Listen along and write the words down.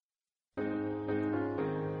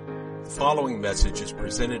following message is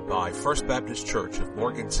presented by First Baptist Church of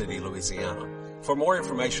Morgan City, Louisiana. For more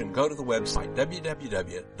information, go to the website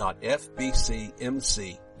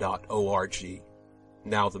www.fbcmc.org.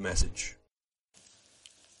 Now the message.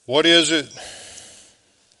 What is it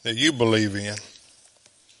that you believe in?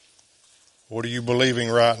 What are you believing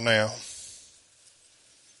right now?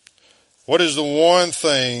 What is the one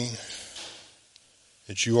thing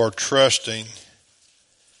that you are trusting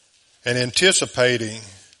and anticipating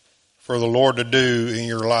for the Lord to do in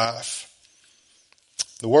your life?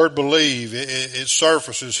 The word believe, it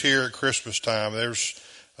surfaces here at Christmas time. There's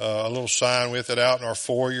a little sign with it out in our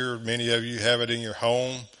foyer. Many of you have it in your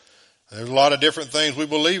home. There's a lot of different things we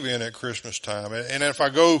believe in at Christmas time. And if I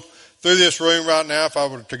go through this room right now, if I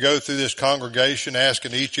were to go through this congregation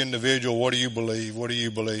asking each individual, what do you believe? What do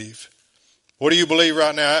you believe? What do you believe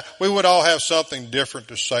right now? We would all have something different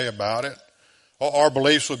to say about it. Our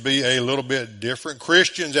beliefs would be a little bit different.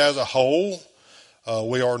 Christians as a whole,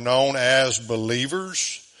 we are known as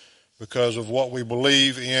believers because of what we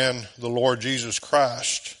believe in the Lord Jesus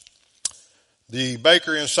Christ. The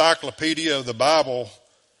Baker Encyclopedia of the Bible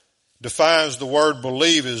defines the word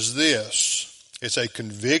believe as this. It's a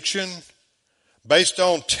conviction based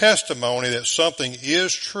on testimony that something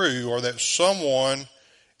is true or that someone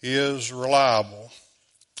is reliable.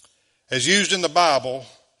 As used in the Bible,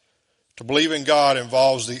 to believe in God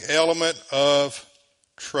involves the element of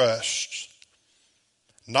trust,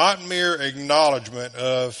 not mere acknowledgement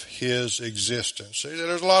of His existence. See,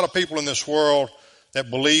 there's a lot of people in this world that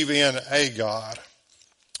believe in a God.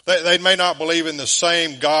 They may not believe in the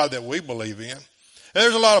same God that we believe in. And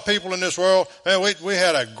there's a lot of people in this world, man, we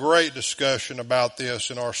had a great discussion about this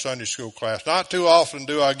in our Sunday school class. Not too often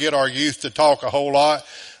do I get our youth to talk a whole lot.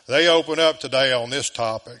 They open up today on this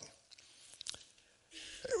topic.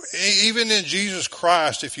 Even in Jesus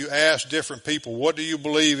Christ, if you ask different people, what do you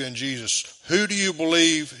believe in Jesus? Who do you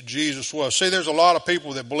believe Jesus was? See, there's a lot of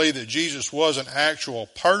people that believe that Jesus was an actual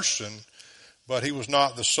person, but He was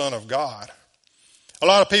not the Son of God. A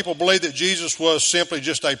lot of people believe that Jesus was simply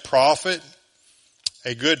just a prophet,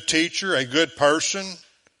 a good teacher, a good person.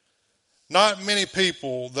 Not many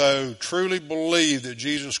people, though, truly believe that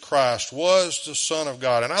Jesus Christ was the Son of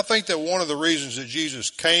God. And I think that one of the reasons that Jesus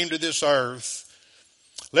came to this earth,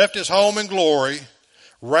 left His home in glory,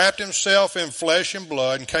 wrapped Himself in flesh and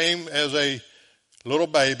blood, and came as a little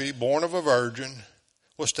baby born of a virgin,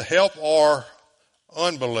 was to help our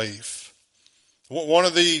unbelief. One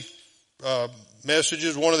of the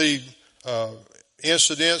messages, one of the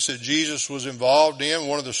incidents that Jesus was involved in,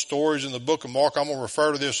 one of the stories in the book of Mark, I'm going to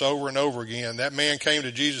refer to this over and over again. That man came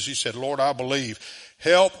to Jesus. He said, Lord, I believe.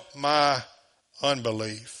 Help my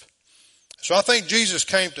unbelief. So I think Jesus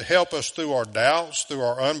came to help us through our doubts, through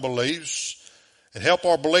our unbeliefs, and help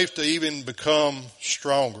our belief to even become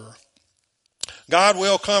stronger. God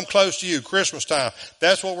will come close to you. Christmas time.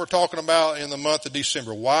 That's what we're talking about in the month of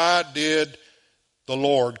December. Why did the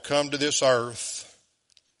Lord come to this earth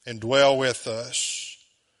and dwell with us?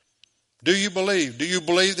 Do you believe? Do you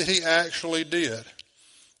believe that He actually did?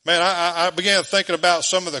 Man, I began thinking about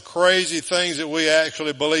some of the crazy things that we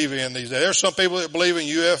actually believe in these days. There's some people that believe in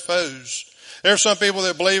UFOs. There's some people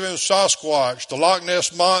that believe in Sasquatch, the Loch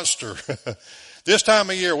Ness Monster. This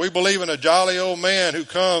time of year, we believe in a jolly old man who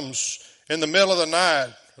comes in the middle of the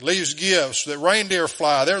night, leaves gifts, that reindeer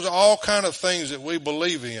fly. There's all kind of things that we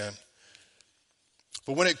believe in.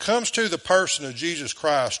 But when it comes to the person of Jesus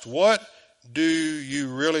Christ, what do you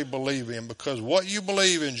really believe in? Because what you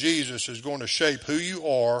believe in Jesus is going to shape who you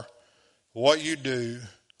are, what you do,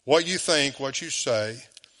 what you think, what you say.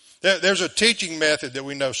 There's a teaching method that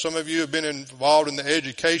we know. Some of you have been involved in the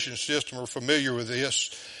education system or familiar with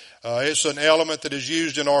this. It's an element that is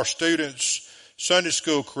used in our students' Sunday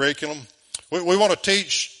school curriculum. We want to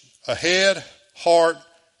teach a head, heart,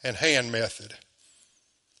 and hand method.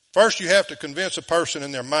 First, you have to convince a person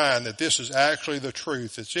in their mind that this is actually the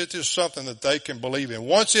truth. It's just something that they can believe in.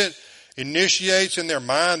 Once it initiates in their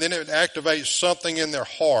mind, then it activates something in their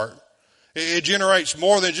heart. It generates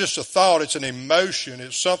more than just a thought. It's an emotion.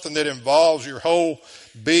 It's something that involves your whole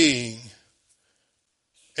being,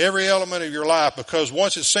 every element of your life, because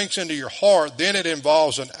once it sinks into your heart, then it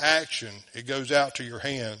involves an action. It goes out to your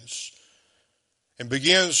hands and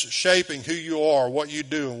begins shaping who you are, what you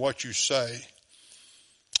do, and what you say.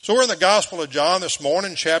 So we're in the Gospel of John this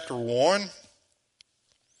morning, chapter 1.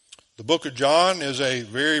 The book of John is a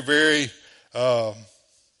very, very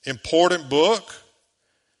important book.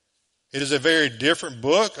 It is a very different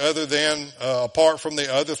book other than, apart from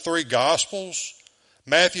the other three Gospels.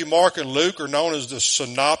 Matthew, Mark, and Luke are known as the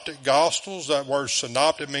synoptic Gospels. That word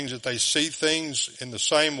synoptic means that they see things in the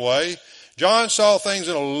same way. John saw things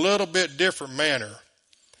in a little bit different manner.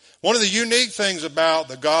 One of the unique things about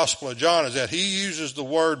the Gospel of John is that he uses the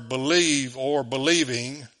word believe or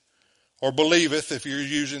believing or believeth if you're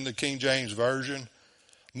using the King James Version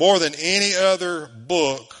more than any other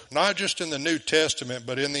book, not just in the New Testament,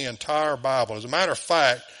 but in the entire Bible. As a matter of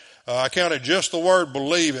fact, I counted just the word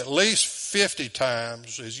believe at least 50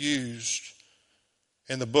 times is used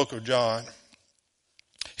in the book of John.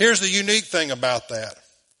 Here's the unique thing about that.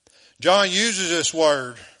 John uses this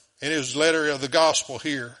word in his letter of the gospel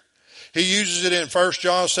here. He uses it in 1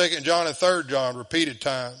 John, 2 John, and 3 John repeated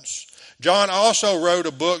times. John also wrote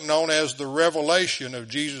a book known as the Revelation of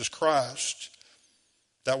Jesus Christ.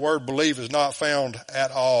 That word believe is not found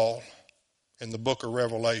at all in the book of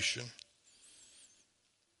Revelation.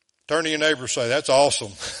 Turn to your neighbor and say, that's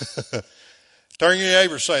awesome. Turn to your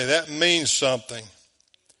neighbor and say, that means something.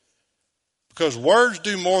 Because words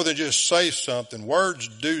do more than just say something. Words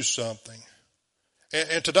do something.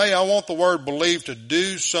 And today I want the word believe to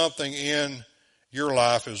do something in your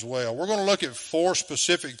life as well. We're going to look at 4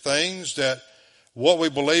 specific things that what we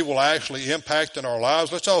believe will actually impact in our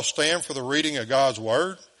lives. Let's all stand for the reading of God's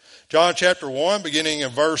Word. John chapter 1, beginning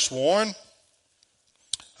in verse 1.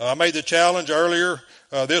 I made the challenge earlier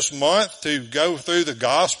this month to go through the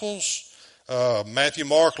Gospels, Matthew,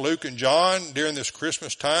 Mark, Luke, and John during this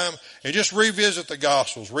Christmas time, and just revisit the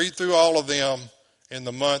Gospels. Read through all of them in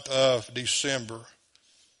the month of December.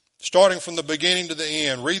 Starting from the beginning to the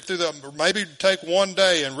end. Read through them. Maybe take one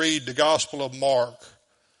day and read the Gospel of Mark.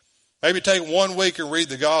 Maybe take 1 week and read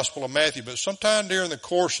the Gospel of Matthew, but sometime during the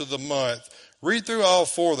course of the month, read through all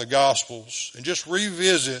 4 of the Gospels and just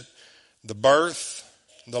revisit the birth,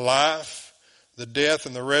 the life, the death,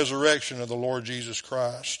 and the resurrection of the Lord Jesus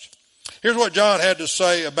Christ. Here's what John had to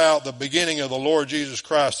say about the beginning of the Lord Jesus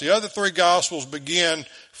Christ. The other 3 Gospels begin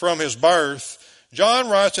from his birth. John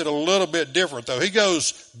writes it a little bit different, though. He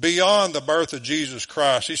goes beyond the birth of Jesus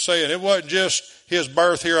Christ. He's saying it wasn't just his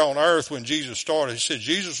birth here on earth when Jesus started. He said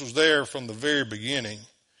Jesus was there from the very beginning.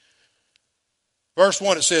 Verse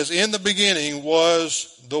 1, it says, in the beginning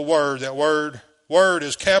was the Word. That word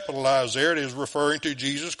is capitalized there. It is referring to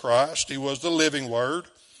Jesus Christ. He was the living Word.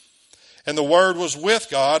 And the Word was with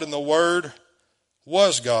God, and the Word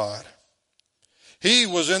was God. He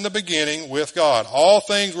was in the beginning with God. All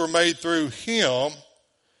things were made through him,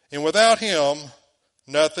 and without him,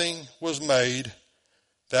 nothing was made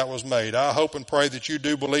that was made. I hope and pray that you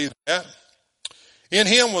do believe that. In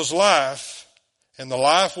him was life, and the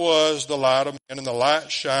life was the light of men, and the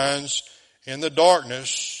light shines in the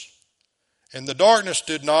darkness, and the darkness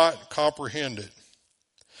did not comprehend it.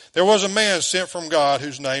 There was a man sent from God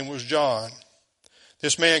whose name was John.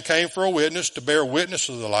 This man came for a witness, to bear witness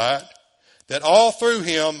of the light, that all through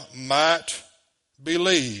him might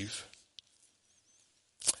believe.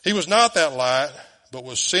 He was not that light, but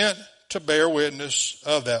was sent to bear witness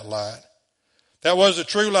of that light. That was the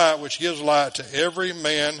true light which gives light to every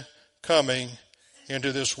man coming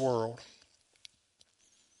into this world.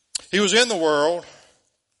 He was in the world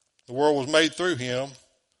was made through him,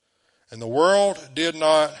 and the world did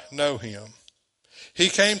not know him. He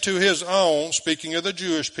came to his own, speaking of the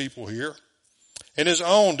Jewish people here, and his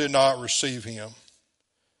own did not receive him.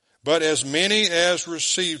 But as many as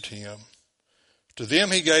received him, to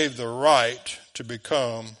them he gave the right to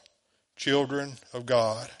become children of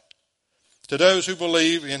God. To those who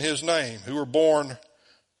believe in his name, who were born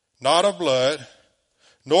not of blood,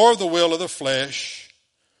 nor of the will of the flesh,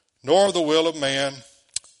 nor of the will of man,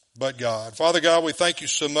 but God. Father God, we thank you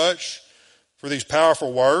so much for these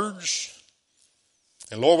powerful words.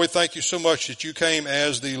 And Lord, we thank you so much that you came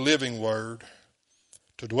as the living Word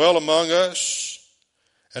to dwell among us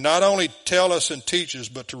and not only tell us and teach us,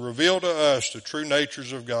 but to reveal to us the true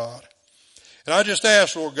natures of God. And I just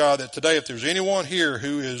ask, Lord God, that today if there's anyone here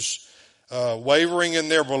who is wavering in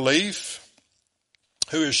their belief,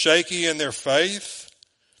 who is shaky in their faith,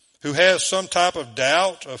 who has some type of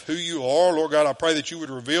doubt of who you are, Lord God, I pray that you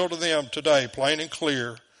would reveal to them today, plain and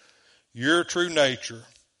clear, your true nature.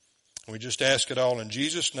 We just ask it all in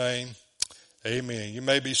Jesus' name. Amen. You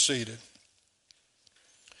may be seated.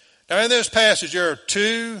 Now in this passage there are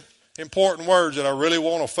 2 important words that I really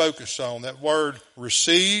want to focus on. That word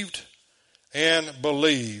received and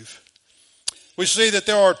believe. We see that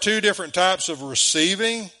there are 2 different types of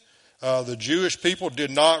receiving. The Jewish people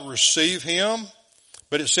did not receive him,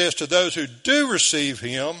 but it says to those who do receive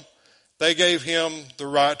him, they gave him the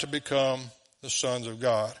right to become the sons of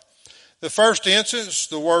God. The first instance,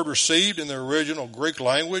 the word received in the original Greek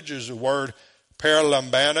language is the word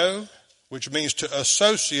paralambano, which means to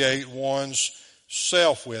associate one's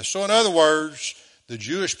self with. So in other words, the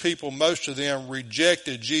Jewish people, most of them,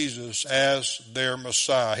 rejected Jesus as their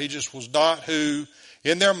Messiah. He just was not who,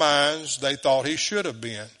 in their minds, they thought he should have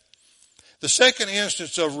been. The second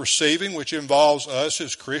instance of receiving, which involves us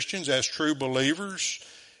as Christians, as true believers,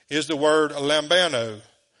 is the word lambano,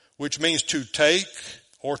 which means to take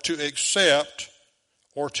or to accept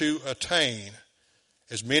or to attain.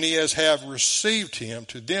 As many as have received him,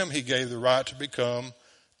 to them he gave the right to become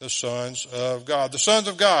the sons of God. The sons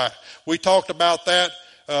of God. We talked about that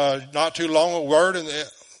not too long ago.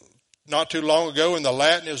 In the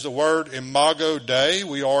Latin is the word imago Dei.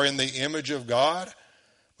 We are in the image of God.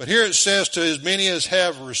 But here it says, to as many as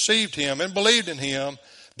have received him and believed in him,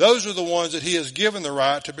 those are the ones that he has given the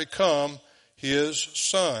right to become his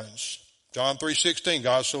sons. John 3:16,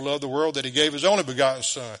 God so loved the world that he gave his only begotten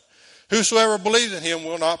Son. Whosoever believes in him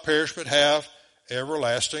will not perish but have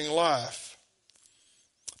everlasting life.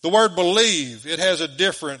 The word believe, it has a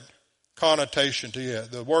different connotation to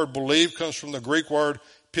it. The word believe comes from the Greek word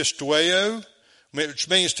pisteuo, which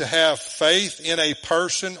means to have faith in a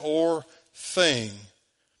person or thing.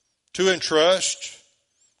 To entrust,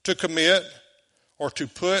 to commit, or to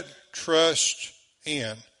put trust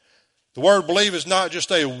in. The word believe is not just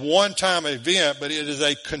a one-time event, but it is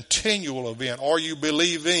a continual event. Are you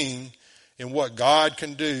believing in what God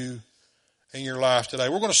can do in your life today?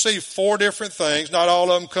 We're going to see 4 different things. Not all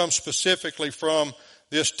of them come specifically from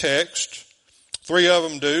this text. 3 of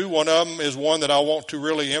them do. One of them is one that I want to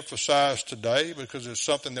really emphasize today because it's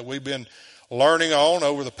something that we've been learning on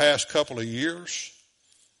over the past couple of years.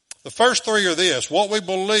 The first 3 are this. What we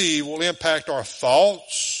believe will impact our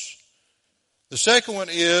thoughts. The second one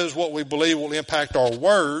is what we believe will impact our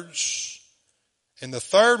words. And the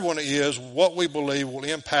third one is what we believe will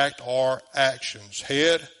impact our actions.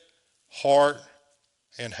 Head, heart,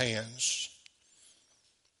 and hands.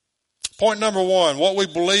 Point number 1, what we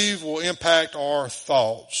believe will impact our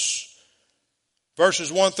thoughts.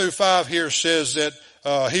 Verses 1 through 5 here says that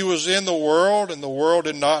he was in the world and the world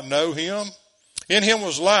did not know him. In him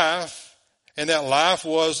was life, and that life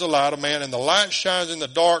was the light of man. And the light shines in the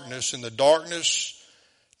darkness, and the darkness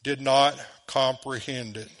did not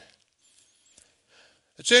comprehend it.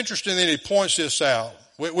 It's interesting that he points this out.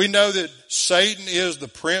 We know that Satan is the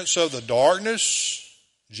prince of the darkness.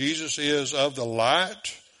 Jesus is of the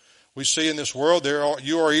light. We see in this world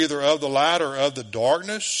you are either of the light or of the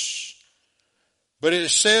darkness. But it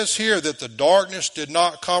says here that the darkness did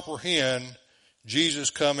not comprehend Jesus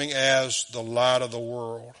coming as the light of the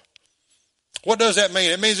world. What does that mean?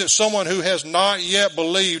 It means that someone who has not yet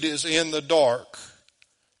believed is in the dark.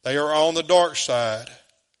 They are on the dark side.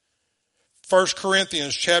 1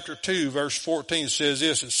 Corinthians chapter 2 verse 14 says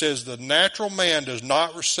this. It says, the natural man does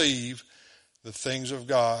not receive the things of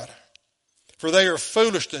God, for they are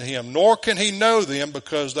foolish to him, nor can he know them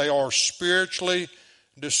because they are spiritually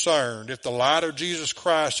discerned. If the light of Jesus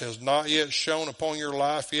Christ has not yet shone upon your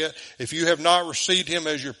life yet, if you have not received him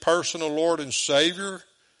as your personal Lord and Savior,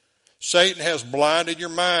 Satan has blinded your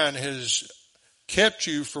mind, has kept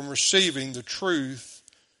you from receiving the truth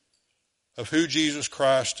of who Jesus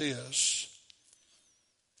Christ is.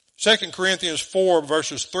 2 Corinthians 4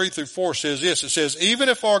 verses 3 through 4 says this. It says, even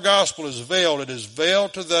if our gospel is veiled, it is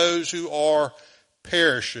veiled to those who are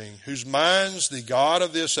perishing, whose minds the God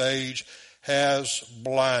of this age has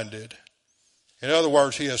blinded. In other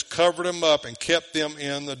words, he has covered them up and kept them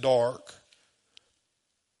in the dark.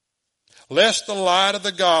 Lest the light of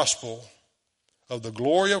the gospel of the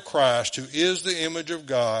glory of Christ, who is the image of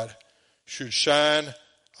God, should shine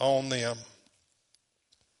on them.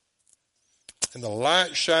 And the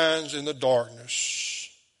light shines in the darkness,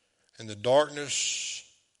 and the darkness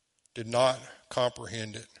did not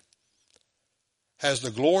comprehend it. Has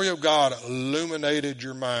the glory of God illuminated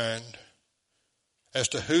your mind as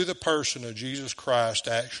to who the person of Jesus Christ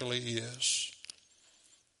actually is?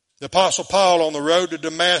 The Apostle Paul on the road to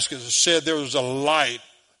Damascus said there was a light,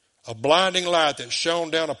 a blinding light that shone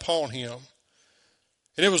down upon him.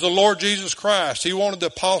 And it was the Lord Jesus Christ. He wanted the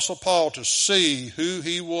Apostle Paul to see who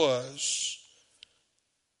he was.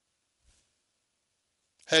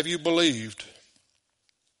 Have you believed?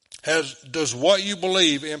 Does what you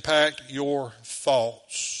believe impact your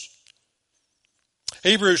thoughts?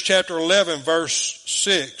 Hebrews chapter 11 verse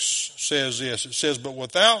 6 says this. It says, but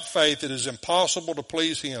without faith it is impossible to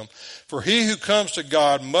please him. For he who comes to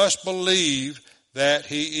God must believe that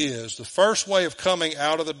he is. The first way of coming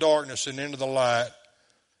out of the darkness and into the light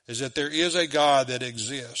is that there is a God that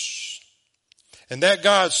exists. And that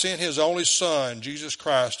God sent his only Son, Jesus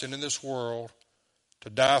Christ, into this world to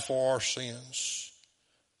die for our sins.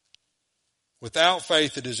 Without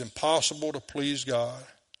faith, it is impossible to please God.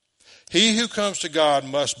 He who comes to God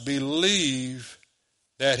must believe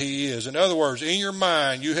that he is. In other words, in your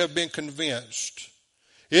mind, you have been convinced.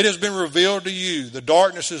 It has been revealed to you. The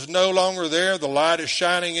darkness is no longer there. The light is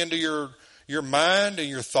shining into your mind and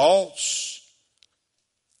your thoughts.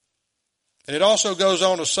 And it also goes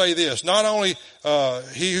on to say this, not only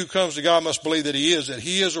he who comes to God must believe that he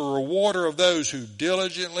is a rewarder of those who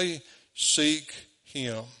diligently seek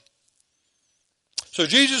him. So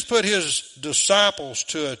Jesus put his disciples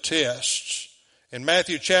to a test in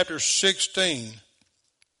Matthew chapter 16.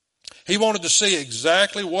 He wanted to see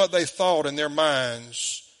exactly what they thought in their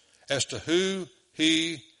minds as to who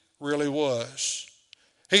he really was.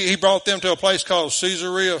 He brought them to a place called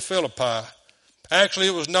Caesarea Philippi. Actually,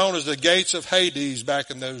 it was known as the gates of Hades back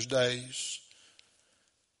in those days.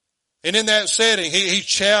 And in that setting, he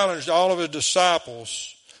challenged all of his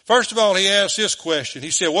disciples. First of all, he asked this question.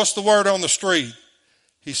 He said, what's the word on the street?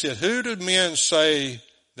 He said, who do men say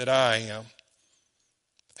that I am?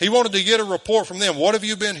 He wanted to get a report from them. What have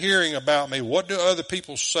you been hearing about me? What do other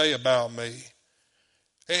people say about me?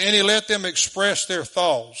 And he let them express their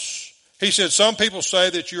thoughts. He said, some people say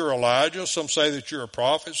that you're Elijah. Some say that you're a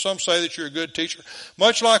prophet. Some say that you're a good teacher.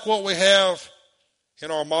 Much like what we have in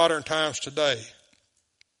our modern times today.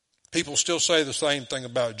 People still say the same thing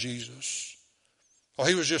about Jesus. Oh,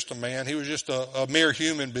 he was just a man. He was just a mere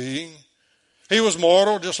human being. He was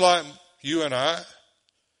mortal, just like you and I.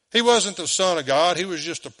 He wasn't the Son of God. He was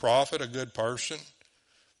just a prophet, a good person.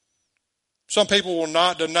 Some people will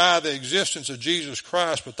not deny the existence of Jesus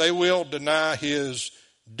Christ, but they will deny his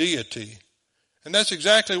deity. And that's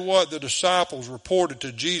exactly what the disciples reported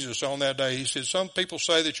to Jesus on that day. He said, some people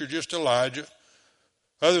say that you're just Elijah.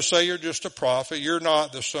 Others say you're just a prophet. You're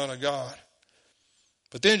not the Son of God.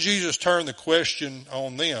 But then Jesus turned the question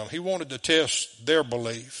on them. He wanted to test their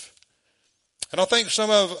belief. And I think some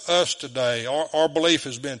of us today, our belief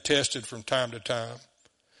has been tested from time to time.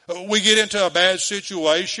 We get into a bad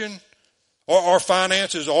situation. Our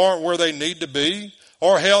finances aren't where they need to be.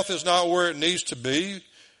 Our health is not where it needs to be.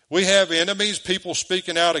 We have enemies, people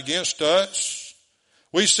speaking out against us.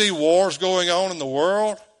 We see wars going on in the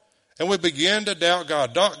world, and we begin to doubt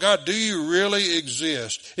God. God, do you really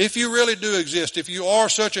exist? If you really do exist, if you are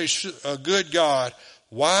such a good God,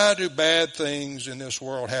 why do bad things in this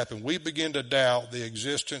world happen? We begin to doubt the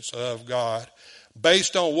existence of God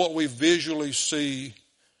based on what we visually see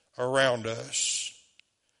around us.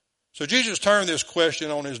 So Jesus turned this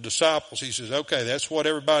question on his disciples. He says, okay, that's what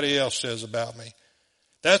everybody else says about me.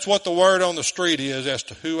 That's what the word on the street is as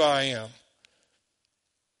to who I am.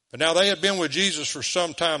 But now they had been with Jesus for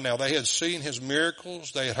some time now. They had seen his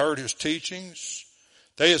miracles. They had heard his teachings.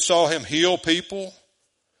 They had saw him heal people,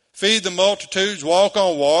 feed the multitudes, walk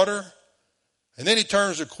on water. And then he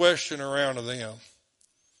turns the question around to them.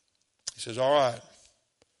 He says, all right,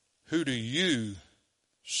 who do you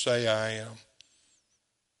say I am?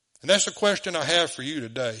 And that's the question I have for you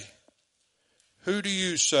today. Who do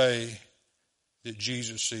you say that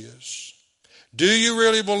Jesus is? Do you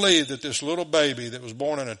really believe that this little baby that was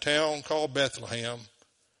born in a town called Bethlehem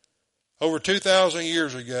over 2,000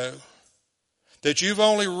 years ago, that you've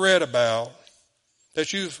only read about,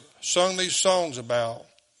 that you've sung these songs about,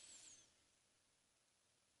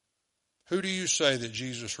 who do you say that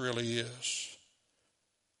Jesus really is?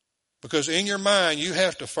 Because in your mind, you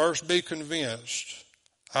have to first be convinced,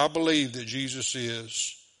 I believe that Jesus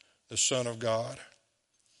is the Son of God.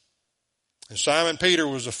 And Simon Peter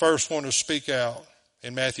was the first one to speak out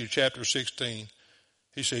in Matthew chapter 16.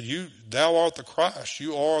 He said, thou art the Christ.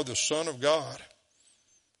 You are the Son of God.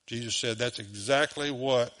 Jesus said, that's exactly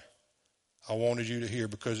what I wanted you to hear.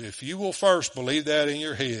 Because if you will first believe that in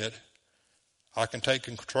your head, I can take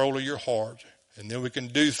control of your heart. And then we can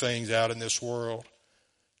do things out in this world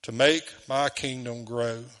to make my kingdom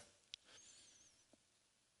grow.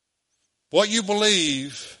 What you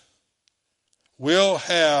believe will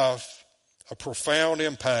have a profound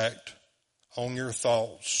impact on your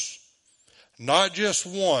thoughts. Not just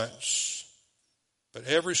once, but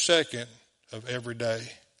every second of every day.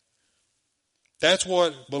 That's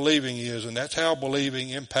what believing is, and that's how believing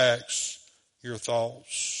impacts your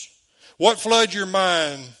thoughts. What floods your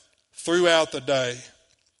mind throughout the day?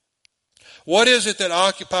 What is it that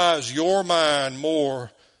occupies your mind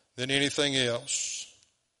more than anything else?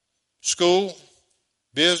 School,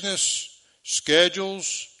 business,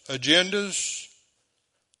 schedules, agendas?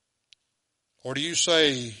 Or do you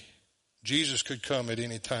say Jesus could come at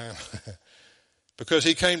any time? Because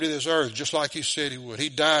he came to this earth just like he said he would. He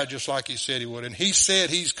died just like he said he would. And he said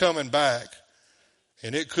he's coming back.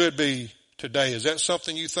 And it could be today. Is that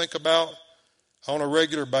something you think about on a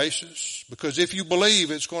regular basis? Because if you believe,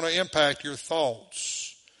 it's going to impact your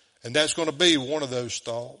thoughts. And that's going to be one of those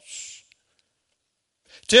thoughts.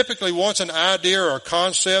 Typically, once an idea or a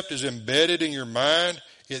concept is embedded in your mind,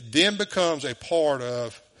 it then becomes a part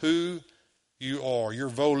of who you are, your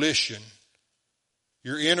volition,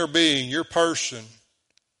 your inner being, your person.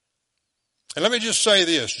 And let me just say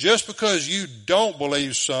this, just because you don't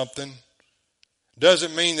believe something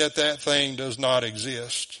doesn't mean that that thing does not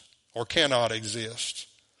exist or cannot exist.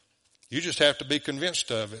 You just have to be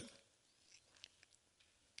convinced of it.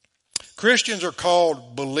 Christians are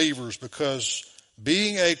called believers because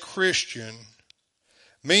being a Christian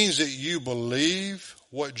means that you believe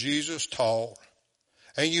what Jesus taught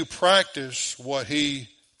and you practice what he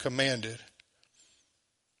commanded.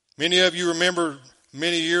 Many of you remember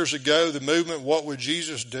many years ago the movement, What Would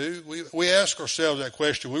Jesus Do? We asked ourselves that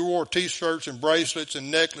question. We wore t-shirts and bracelets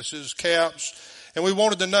and necklaces, caps, and we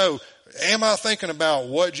wanted to know, am I thinking about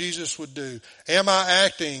what Jesus would do? Am I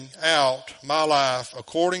acting out my life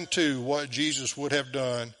according to what Jesus would have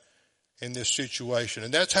done in this situation?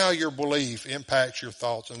 And that's how your belief impacts your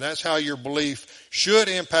thoughts. And that's how your belief should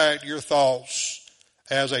impact your thoughts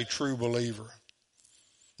as a true believer.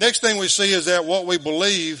 Next thing we see is that what we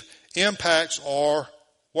believe impacts our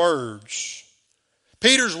words.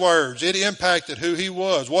 Peter's words, it impacted who he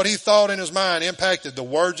was. What he thought in his mind impacted the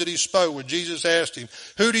words that he spoke when Jesus asked him,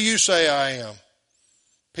 who do you say I am?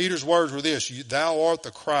 Peter's words were this, thou art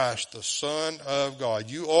the Christ, the Son of God.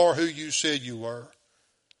 You are who you said you were.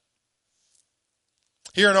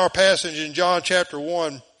 Here in our passage in John chapter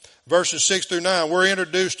 1, verses 6 through 9, we're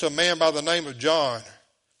introduced to a man by the name of John.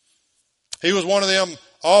 He was one of them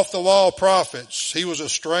off-the-wall prophets. He was a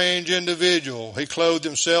strange individual. He clothed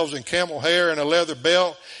himself in camel hair and a leather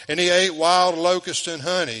belt, and he ate wild locusts and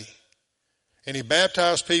honey. And he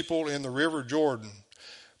baptized people in the river Jordan.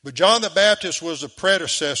 But John the Baptist was the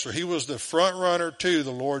predecessor. He was the front runner to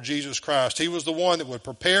the Lord Jesus Christ. He was the one that would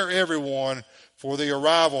prepare everyone for the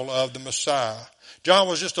arrival of the Messiah. John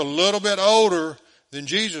was just a little bit older than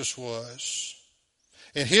Jesus was.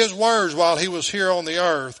 And his words while he was here on the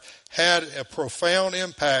earth had a profound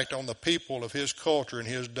impact on the people of his culture in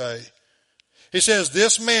his day. He says,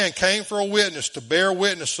 this man came for a witness to bear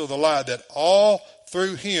witness to the light that all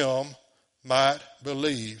through him might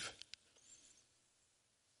believe.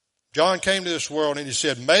 John came to this world and he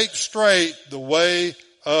said, make straight the way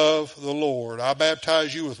of the Lord. I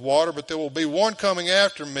baptize you with water, but there will be one coming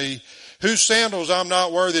after me whose sandals I'm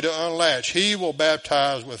not worthy to unlatch. He will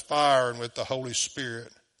baptize with fire and with the Holy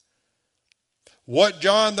Spirit. What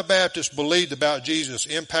John the Baptist believed about Jesus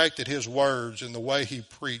impacted his words and the way he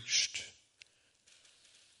preached.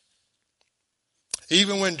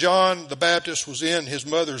 Even when John the Baptist was in his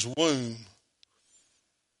mother's womb,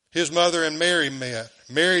 his mother and Mary met.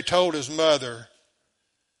 Mary told his mother,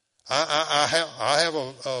 I have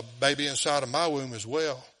a baby inside of my womb as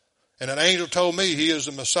well. And an angel told me he is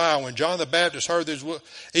the Messiah. When John the Baptist heard this,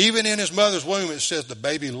 even in his mother's womb, it says the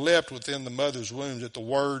baby leapt within the mother's womb that the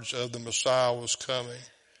words of the Messiah was coming.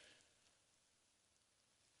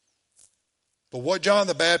 But what John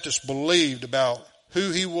the Baptist believed about who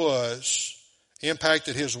he was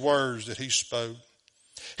impacted his words that he spoke.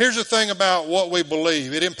 Here's the thing about what we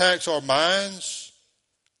believe. It impacts our minds.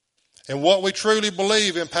 And what we truly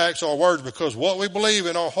believe impacts our words, because what we believe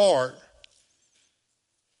in our heart,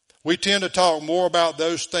 we tend to talk more about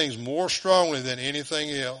those things more strongly than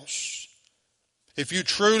anything else. If you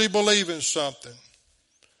truly believe in something,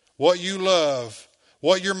 what you love,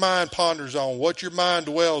 what your mind ponders on, what your mind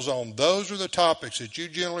dwells on, those are the topics that you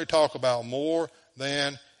generally talk about more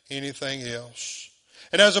than anything else.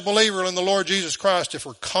 And as a believer in the Lord Jesus Christ, if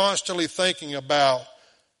we're constantly thinking about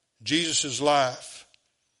Jesus' life,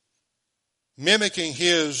 mimicking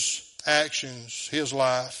his actions, his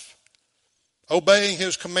life, obeying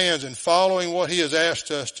his commands and following what he has asked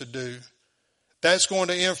us to do, that's going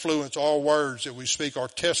to influence our words that we speak, our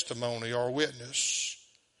testimony, our witness.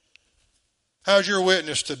 How's your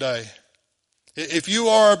witness today? If you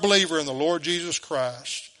are a believer in the Lord Jesus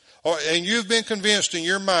Christ, and you've been convinced in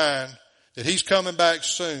your mind that he's coming back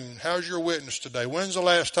soon, how's your witness today? When's the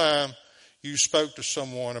last time you spoke to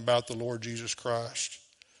someone about the Lord Jesus Christ?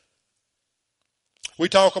 We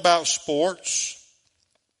talk about sports.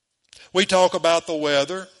 We talk about the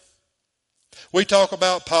weather. We talk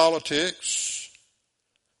about politics.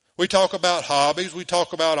 We talk about hobbies. We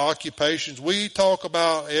talk about occupations. We talk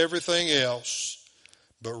about everything else.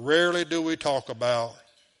 But rarely do we talk about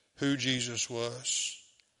who Jesus was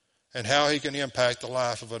and how he can impact the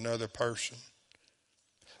life of another person.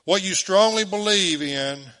 What you strongly believe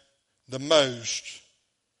in the most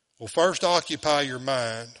will first occupy your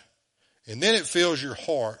mind, and then it fills your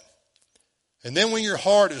heart. And then when your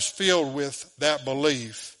heart is filled with that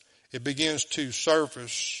belief, it begins to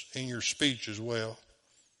surface in your speech as well.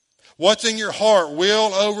 What's in your heart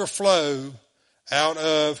will overflow out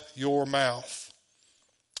of your mouth.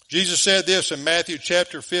 Jesus said this in Matthew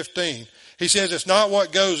chapter 15. He says, it's not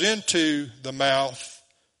what goes into the mouth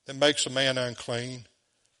that makes a man unclean,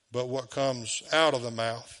 but what comes out of the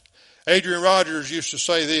mouth. Adrian Rogers used to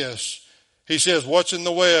say this. He says, what's in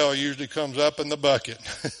the well usually comes up in the bucket.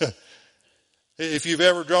 If you've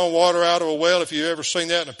ever drawn water out of a well, if you've ever seen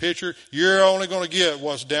that in a picture, you're only going to get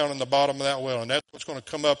what's down in the bottom of that well, and that's what's going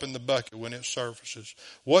to come up in the bucket when it surfaces.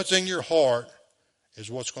 What's in your heart is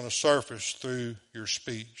what's going to surface through your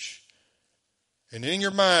speech. And in your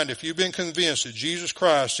mind, if you've been convinced that Jesus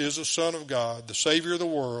Christ is the Son of God, the Savior of the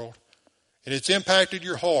world, and it's impacted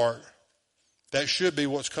your heart, that should be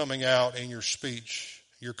what's coming out in your speech,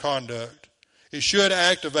 your conduct. It should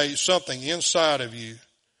activate something inside of you.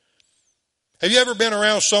 Have you ever been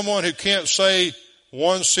around someone who can't say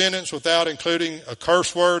one sentence without including a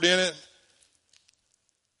curse word in it?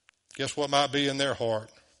 Guess what might be in their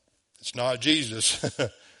heart? It's not Jesus.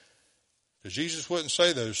 Because Jesus wouldn't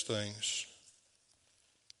say those things.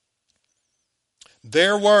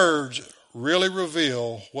 Their words really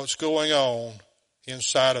reveal what's going on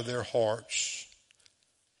inside of their hearts.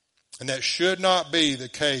 And that should not be the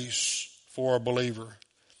case for a believer.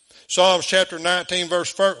 Psalms chapter 19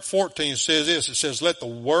 verse 14 says this. It says, let the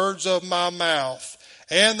words of my mouth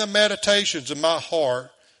and the meditations of my heart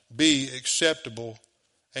be acceptable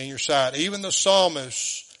in your sight. Even the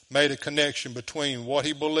psalmist made a connection between what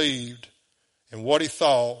he believed and what he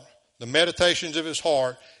thought, the meditations of his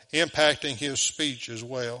heart impacting his speech as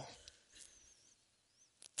well.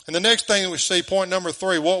 And the next thing we see, point number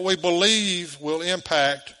 3, what we believe will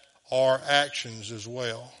impact our actions as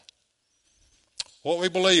well. What we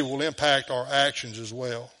believe will impact our actions as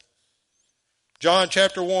well. John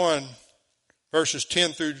chapter 1, verses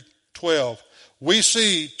 10 through 12. We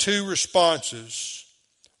see two responses.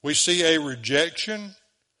 We see a rejection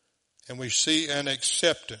and we see an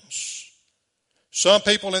acceptance. Some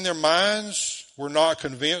people in their minds were not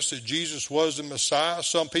convinced that Jesus was the Messiah.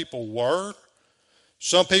 Some people were.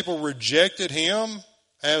 Some people rejected him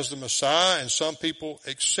as the Messiah, and some people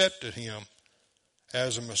accepted him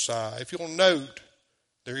as a Messiah. If you'll note,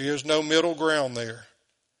 there is no middle ground there.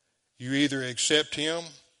 You either accept him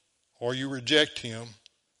or you reject him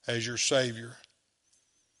as your Savior.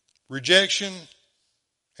 Rejection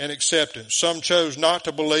and acceptance. Some chose not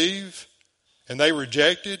to believe and they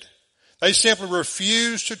rejected. They simply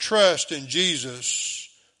refused to trust in Jesus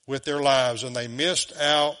with their lives and they missed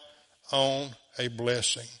out on a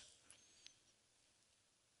blessing.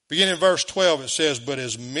 Beginning in verse 12 it says, but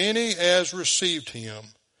as many as received him,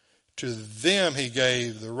 to them he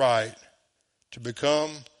gave the right to become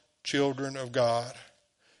children of God.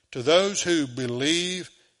 To those who believe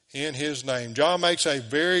in his name. John makes a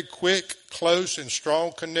very quick, close, and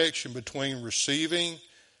strong connection between receiving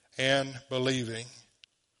and believing.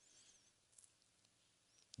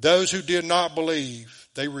 Those who did not believe,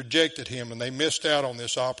 they rejected him and they missed out on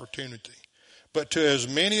this opportunity. But to as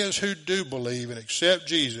many as who do believe and accept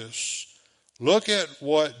Jesus, look at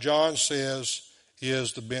what John says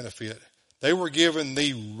is the benefit. They were given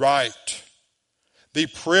the right, the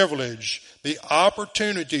privilege, the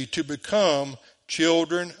opportunity to become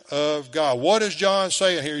children of God. What is John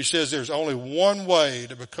saying here? He says there's only one way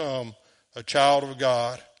to become a child of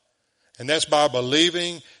God, and that's by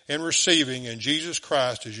believing and receiving in Jesus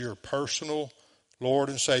Christ as your personal Lord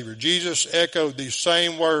and Savior. Jesus echoed these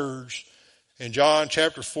same words in John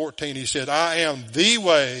chapter 14. He said, I am the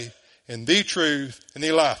way and the truth and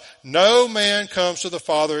the life. No man comes to the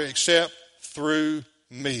Father except through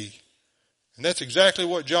me. And that's exactly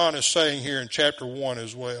what John is saying here in chapter 1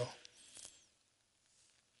 as well.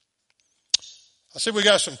 I see we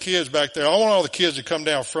got some kids back there. I want all the kids to come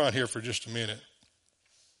down front here for just a minute.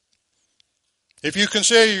 If you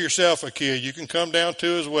consider yourself a kid, you can come down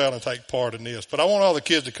too as well and take part in this. But I want all the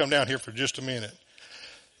kids to come down here for just a minute.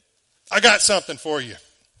 I got something for you.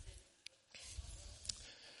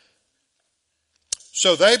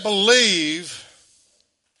 So they believe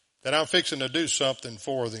that I'm fixing to do something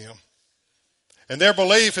for them. And their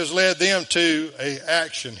belief has led them to an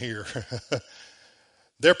action here.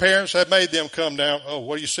 Their parents have made them come down. Oh,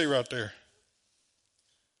 what do you see right there?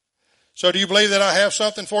 So do you believe that I have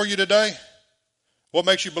something for you today? What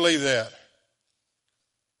makes you believe that?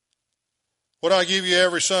 What do I give you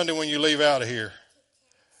every Sunday when you leave out of here?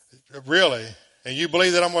 Really? And you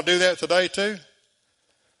believe that I'm going to do that today too?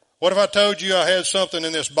 What if I told you I had something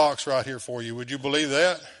in this box right here for you? Would you believe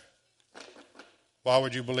that? Why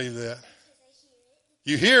would you believe that?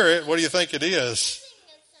 You hear it. What do you think it is?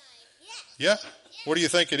 Yeah? What do you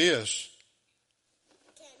think it is?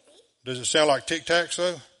 Does it sound like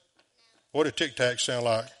tic-tac-toe? What do Tic Tacs sound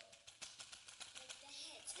like?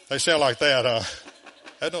 They sound like that, huh?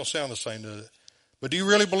 That don't sound the same, does it? But do you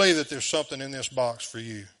really believe that there's something in this box for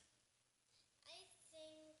you? I think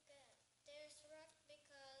there's rock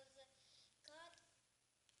because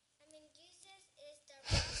Jesus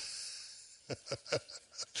is the rock.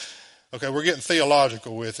 Okay, we're getting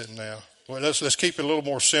theological with it now. Well, let's keep it a little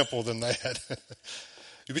more simple than that.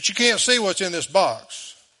 But you can't see what's in this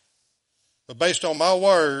box. But based on my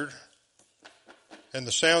word and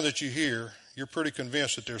the sound that you hear, you're pretty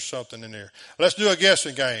convinced that there's something in there. Let's do a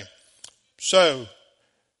guessing game. So,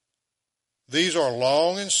 these are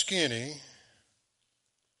long and skinny.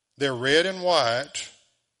 They're red and white.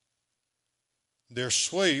 They're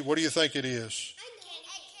sweet. What do you think it is?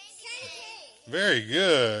 Very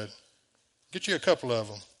good. Get you a couple of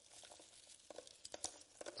them.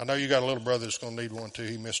 I know you got a little brother that's going to need one too.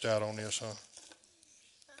 He missed out on this, huh?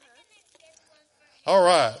 All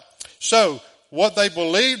right. So, what they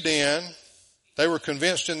believed in, they were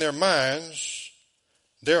convinced in their minds.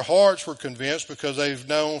 Their hearts were convinced because they've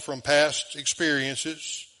known from past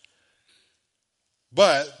experiences.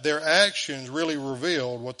 But their actions really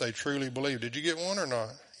revealed what they truly believed. Did you get one or not?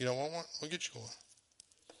 You don't want one? We'll get you one.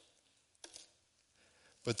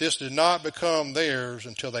 But this did not become theirs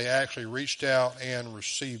until they actually reached out and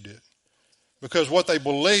received it. Because what they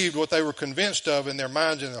believed, what they were convinced of in their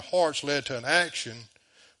minds and their hearts led to an action.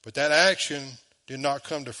 But that action did not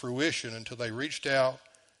come to fruition until they reached out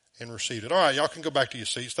and received it. All right, y'all can go back to your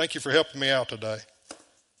seats. Thank you for helping me out today.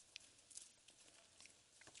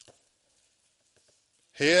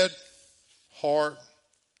 Head, heart,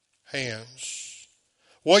 hands.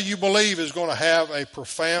 What you believe is going to have a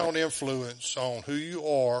profound influence on who you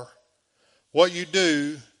are, what you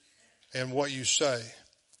do, and what you say.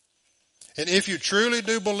 And if you truly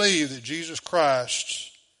do believe that Jesus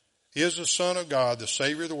Christ is the Son of God, the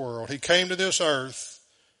Savior of the world, He came to this earth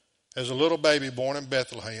as a little baby born in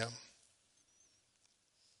Bethlehem.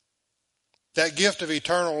 That gift of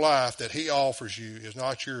eternal life that He offers you is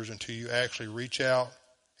not yours until you actually reach out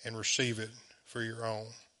and receive it for your own.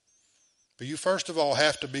 But you first of all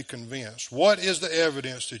have to be convinced. What is the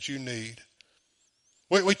evidence that you need?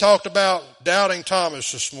 We talked about doubting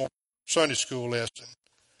Thomas this morning, Sunday school lesson.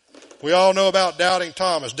 We all know about doubting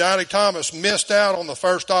Thomas. Doubting Thomas missed out on the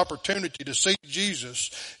first opportunity to see Jesus.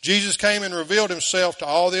 Jesus came and revealed Himself to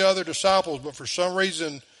all the other disciples, but for some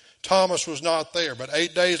reason Thomas was not there. But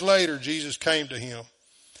 8 days later, Jesus came to him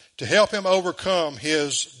to help him overcome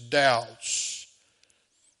his doubts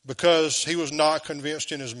because he was not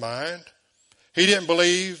convinced in his mind. He didn't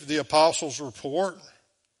believe the apostles' report.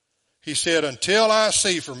 He said, until I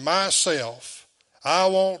see for myself, I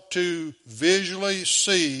want to visually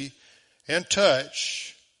see and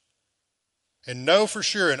touch and know for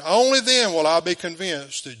sure. And only then will I be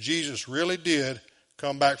convinced that Jesus really did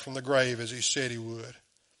come back from the grave as He said He would.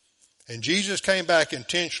 And Jesus came back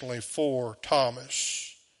intentionally for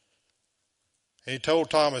Thomas. And He told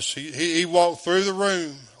Thomas, he walked through the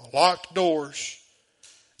room, locked doors,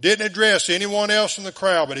 didn't address anyone else in the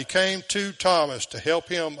crowd, but He came to Thomas to help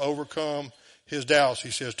him overcome his doubts. He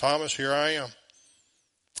says, Thomas, here I am.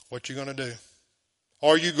 What you going to do?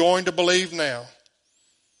 Are you going to believe now?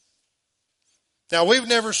 Now, we've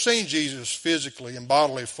never seen Jesus physically in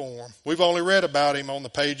bodily form. We've only read about Him on the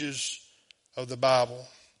pages of the Bible.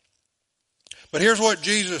 But here's what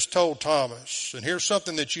Jesus told Thomas, and here's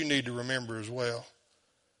something that you need to remember as well.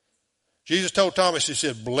 Jesus told Thomas, He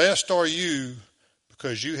said, blessed are you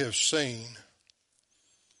because you have seen.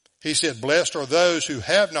 He said, blessed are those who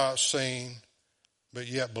have not seen, but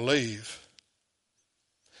yet believe.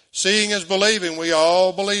 Seeing is believing. We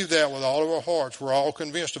all believe that with all of our hearts. We're all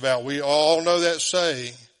convinced about it. We all know that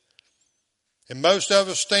saying. And most of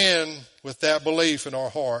us stand with that belief in our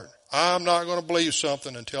heart. I'm not going to believe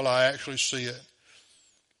something until I actually see it.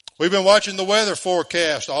 We've been watching the weather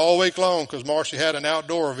forecast all week long because Marcy had an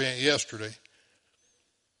outdoor event yesterday.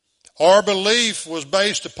 Our belief was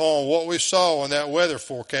based upon what we saw in that weather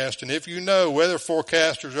forecast. And if you know, weather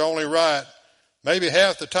forecasters are only right maybe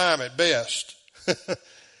half the time at best.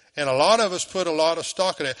 And a lot of us put a lot of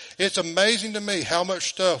stock in it. It's amazing to me how much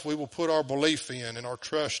stuff we will put our belief in and our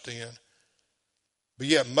trust in. But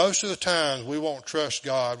yet most of the times we won't trust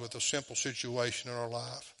God with a simple situation in our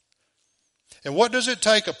life. And what does it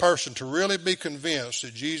take a person to really be convinced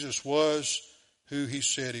that Jesus was who He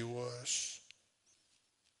said He was?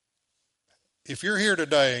 If you're here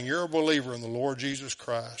today and you're a believer in the Lord Jesus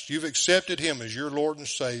Christ, you've accepted Him as your Lord and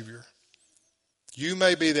Savior, you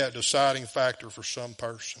may be that deciding factor for some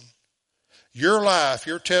person. Your life,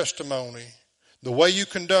 your testimony, the way you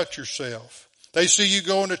conduct yourself. They see you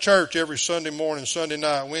going to church every Sunday morning, Sunday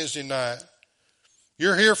night, Wednesday night.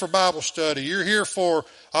 You're here for Bible study. You're here for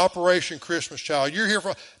Operation Christmas Child. You're here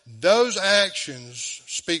for... Those actions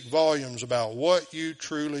speak volumes about what you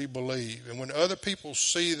truly believe. And when other people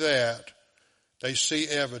see that, they see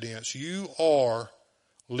evidence. You are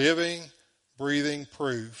living, breathing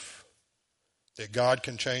proof that God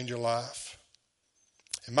can change your life.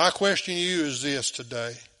 And my question to you is this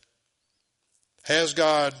today. Has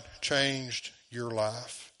God changed your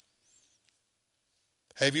life?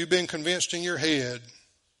 Have you been convinced in your head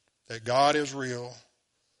that God is real,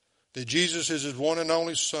 that Jesus is his one and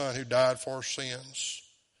only Son who died for our sins?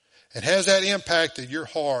 And has that impacted your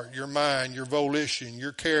heart, your mind, your volition,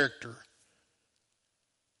 your character?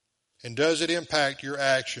 And does it impact your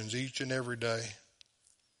actions each and every day?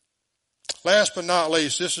 Last but not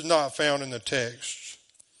least, this is not found in the text,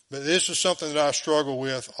 but this is something that I struggle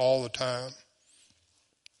with all the time.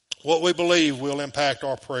 What we believe will impact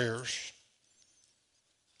our prayers.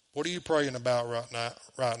 What are you praying about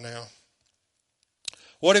right now?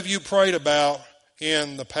 What have you prayed about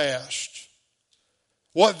in the past?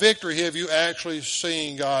 What victory have you actually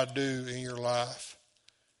seen God do in your life?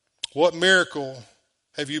 What miracle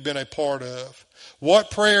have you been a part of?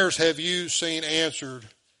 What prayers have you seen answered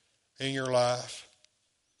in your life?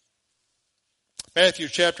 Matthew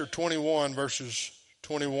chapter 21, verses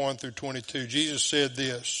 21 through 22, Jesus said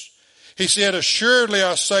this. He said, "Assuredly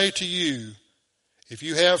I say to you, if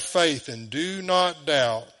you have faith and do not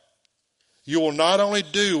doubt, you will not only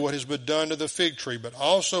do what has been done to the fig tree, but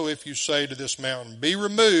also if you say to this mountain, be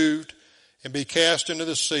removed and be cast into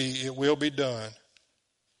the sea, it will be done."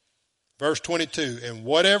 Verse 22, "And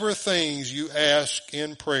whatever things you ask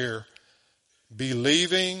in prayer,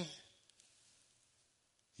 believing,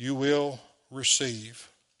 you will receive."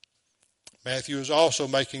 Matthew is also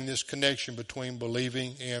making this connection between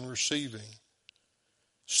believing and receiving.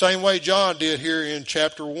 Same way John did here in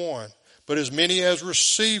chapter 1. "But as many as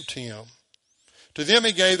received him, to them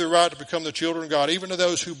he gave the right to become the children of God, even to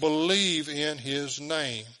those who believe in his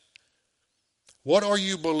name." What are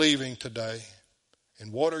you believing today?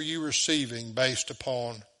 And what are you receiving based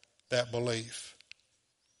upon that belief?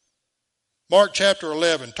 Mark chapter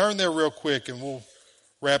 11. Turn there real quick and we'll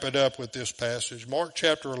wrap it up with this passage. Mark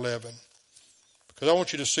chapter 11. Because I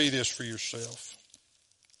want you to see this for yourself.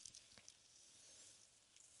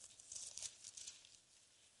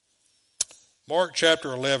 Mark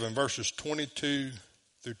chapter 11, verses 22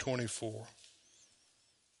 through 24.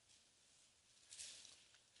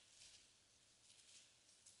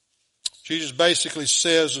 Jesus basically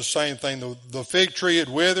says the same thing. The fig tree had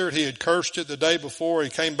withered. He had cursed it the day before. He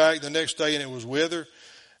came back the next day and it was withered.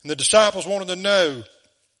 And the disciples wanted to know,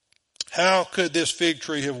 how could this fig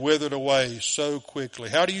tree have withered away so quickly?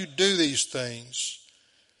 How do you do these things?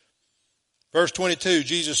 Verse 22,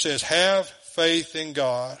 Jesus says, "Have faith in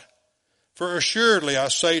God. For assuredly I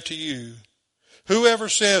say to you, whoever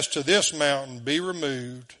says to this mountain, be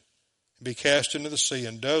removed and be cast into the sea,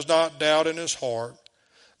 and does not doubt in his heart,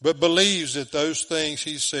 but believes that those things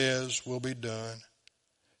he says will be done,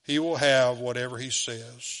 he will have whatever he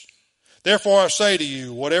says. Therefore I say to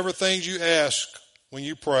you, whatever things you ask when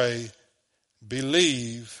you pray,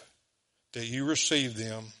 believe that you receive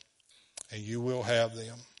them, and you will have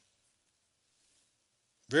them."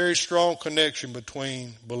 Very strong connection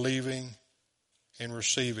between believing and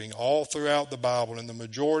receiving all throughout the Bible, and the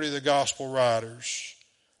majority of the gospel writers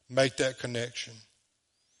make that connection.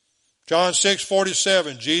 John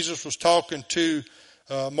 6:47, Jesus was talking to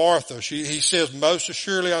Martha. He says, "Most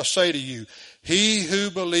assuredly I say to you, he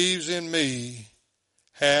who believes in me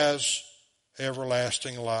has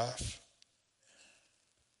everlasting life."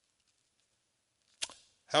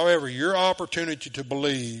 However, your opportunity to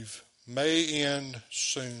believe may end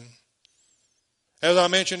soon. As I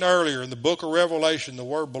mentioned earlier, in the book of Revelation, the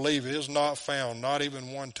word believe is not found, not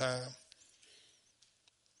even one time.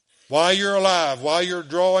 While you're alive, while you're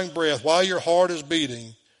drawing breath, while your heart is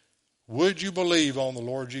beating, would you believe on the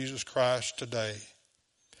Lord Jesus Christ today?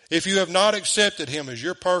 If you have not accepted him as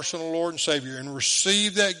your personal Lord and Savior and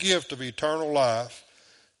received that gift of eternal life,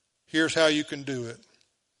 here's how you can do it.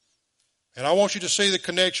 And I want you to see the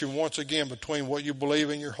connection once again between what you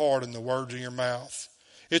believe in your heart and the words in your mouth.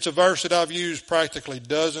 It's a verse that I've used practically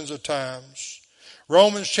dozens of times.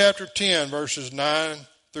 Romans chapter 10, verses 9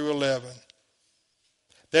 through 11.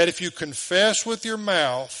 That if you confess with your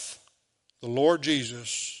mouth the Lord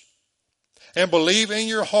Jesus and believe in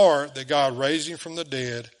your heart that God raised him from the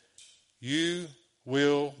dead, you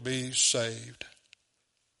will be saved.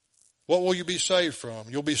 What will you be saved from?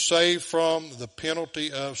 You'll be saved from the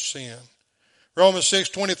penalty of sin. Romans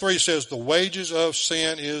 6:23 says the wages of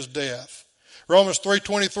sin is death. Romans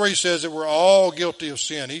 3:23 says that we're all guilty of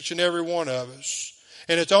sin, each and every one of us.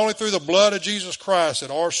 And it's only through the blood of Jesus Christ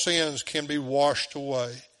that our sins can be washed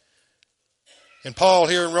away. And Paul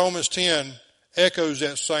here in Romans 10 echoes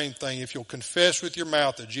that same thing. If you'll confess with your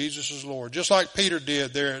mouth that Jesus is Lord, just like Peter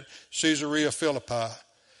did there at Caesarea Philippi.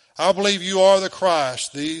 I believe you are the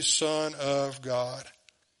Christ, the Son of God.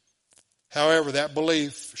 However, that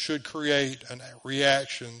belief should create a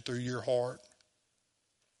reaction through your heart.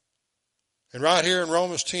 And right here in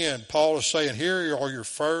Romans 10, Paul is saying, here are your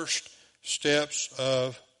first steps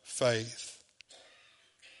of faith.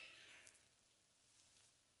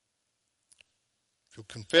 If you'll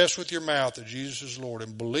confess with your mouth that Jesus is Lord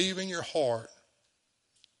and believe in your heart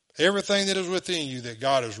everything that is within you that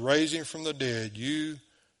God is raising from the dead, you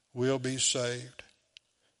will be saved.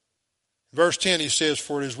 Verse 10 he says,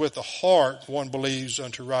 for it is with the heart one believes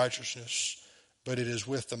unto righteousness, but it is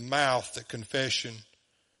with the mouth that confession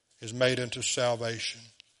is made unto salvation.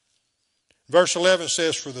 Verse 11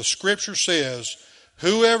 says, for the scripture says,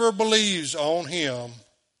 whoever believes on him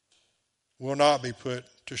will not be put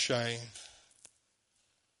to shame.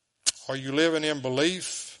 Are you living in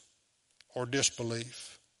belief or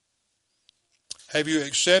disbelief? Have you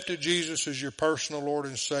accepted Jesus as your personal Lord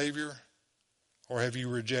and Savior, or have you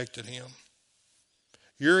rejected him?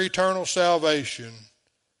 Your eternal salvation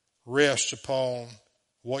rests upon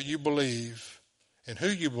what you believe and who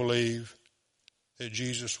you believe that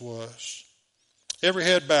Jesus was. Every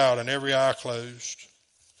head bowed and every eye closed.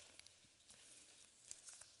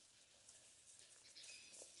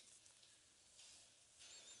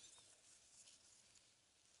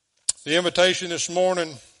 The invitation this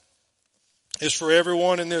morning is for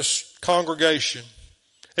everyone in this congregation,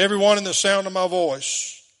 everyone in the sound of my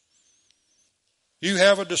voice. You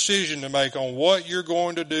have a decision to make on what you're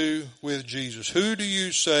going to do with Jesus. Who do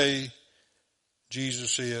you say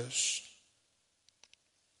Jesus is?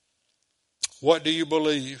 What do you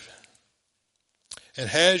believe? And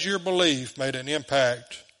has your belief made an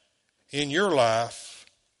impact in your life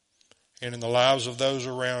and in the lives of those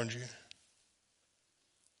around you?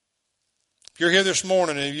 If you're here this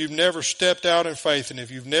morning and you've never stepped out in faith, and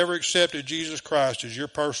if you've never accepted Jesus Christ as your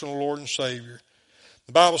personal Lord and Savior,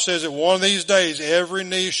 the Bible says that one of these days every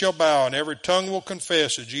knee shall bow and every tongue will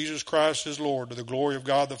confess that Jesus Christ is Lord, to the glory of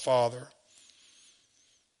God the Father.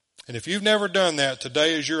 And if you've never done that,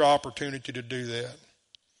 today is your opportunity to do that.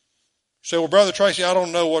 You say, well, Brother Tracey, I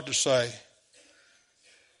don't know what to say.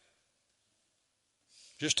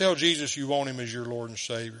 Just tell Jesus you want him as your Lord and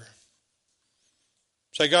Savior.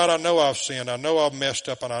 Say, God, I know I've sinned. I know I've messed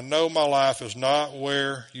up, and I know my life is not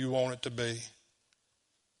where you want it to be.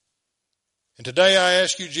 And today I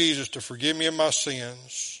ask you, Jesus, to forgive me of my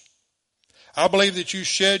sins. I believe that you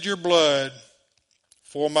shed your blood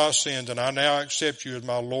for my sins, and I now accept you as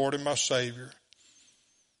my Lord and my Savior.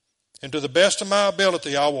 And to the best of my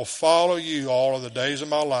ability, I will follow you all of the days of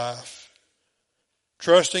my life,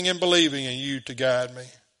 trusting and believing in you to guide me.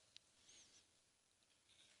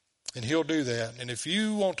 And he'll do that. And if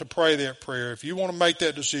you want to pray that prayer, if you want to make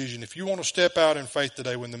that decision, if you want to step out in faith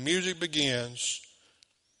today, when the music begins,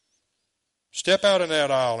 step out in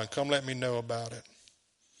that aisle and come let me know about it.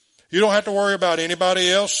 You don't have to worry about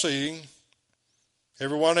anybody else seeing.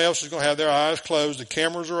 Everyone else is going to have their eyes closed. The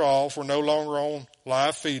cameras are off. We're no longer on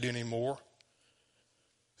live feed anymore.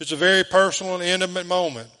 It's a very personal and intimate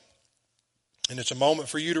moment. And it's a moment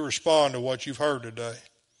for you to respond to what you've heard today.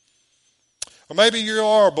 Or maybe you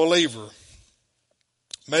are a believer.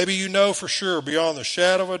 Maybe you know for sure, beyond the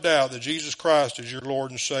shadow of a doubt, that Jesus Christ is your Lord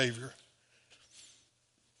and Savior.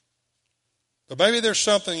 But maybe there's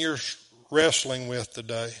something you're wrestling with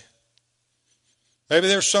today. Maybe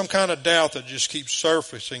there's some kind of doubt that just keeps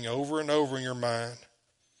surfacing over and over in your mind.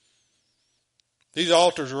 These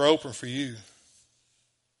altars are open for you.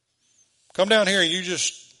 Come down here and you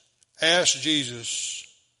just ask Jesus,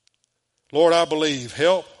 Lord, I believe.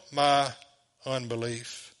 Help my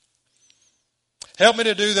unbelief. Help me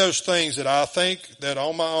to do those things that I think that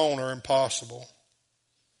on my own are impossible.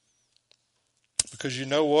 Because you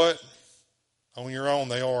know what? On your own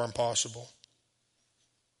they are impossible.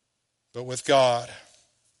 But with God,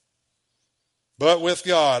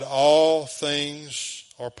 all things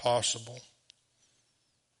are possible.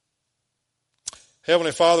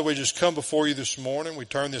 Heavenly Father, we just come before you this morning. We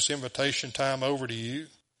turn this invitation time over to you.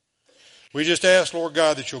 We just ask, Lord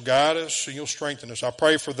God, that you'll guide us and you'll strengthen us. I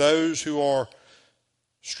pray for those who are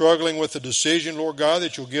struggling with the decision, Lord God,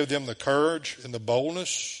 that you'll give them the courage and the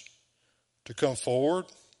boldness to come forward,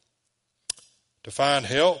 to find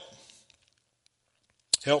help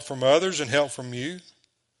from others and help from you.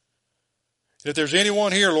 And if there's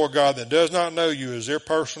anyone here, Lord God, that does not know you as their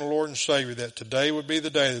personal Lord and Savior, that today would be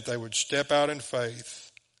the day that they would step out in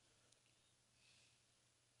faith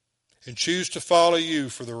and choose to follow you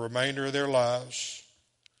for the remainder of their lives.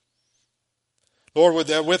 Lord,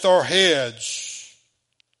 with our heads,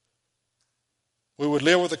 we would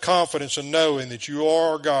live with the confidence of knowing that you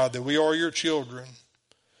are our God, that we are your children.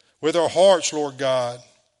 With our hearts, Lord God,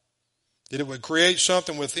 that it would create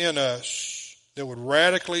something within us that would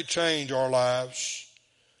radically change our lives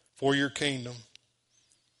for your kingdom.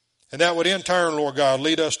 And that would in turn, Lord God,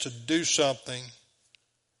 lead us to do something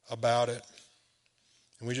about it.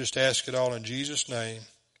 And we just ask it all in Jesus' name.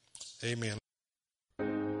 Amen.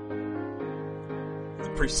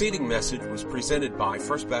 The preceding message was presented by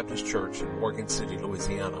First Baptist Church in Morgan City,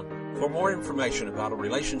 Louisiana. For more information about a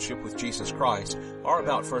relationship with Jesus Christ or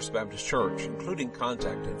about First Baptist Church, including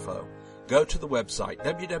contact info, go to the website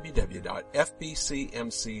www.fbcmc.org.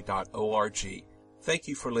 Thank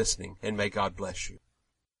you for listening, and may God bless you.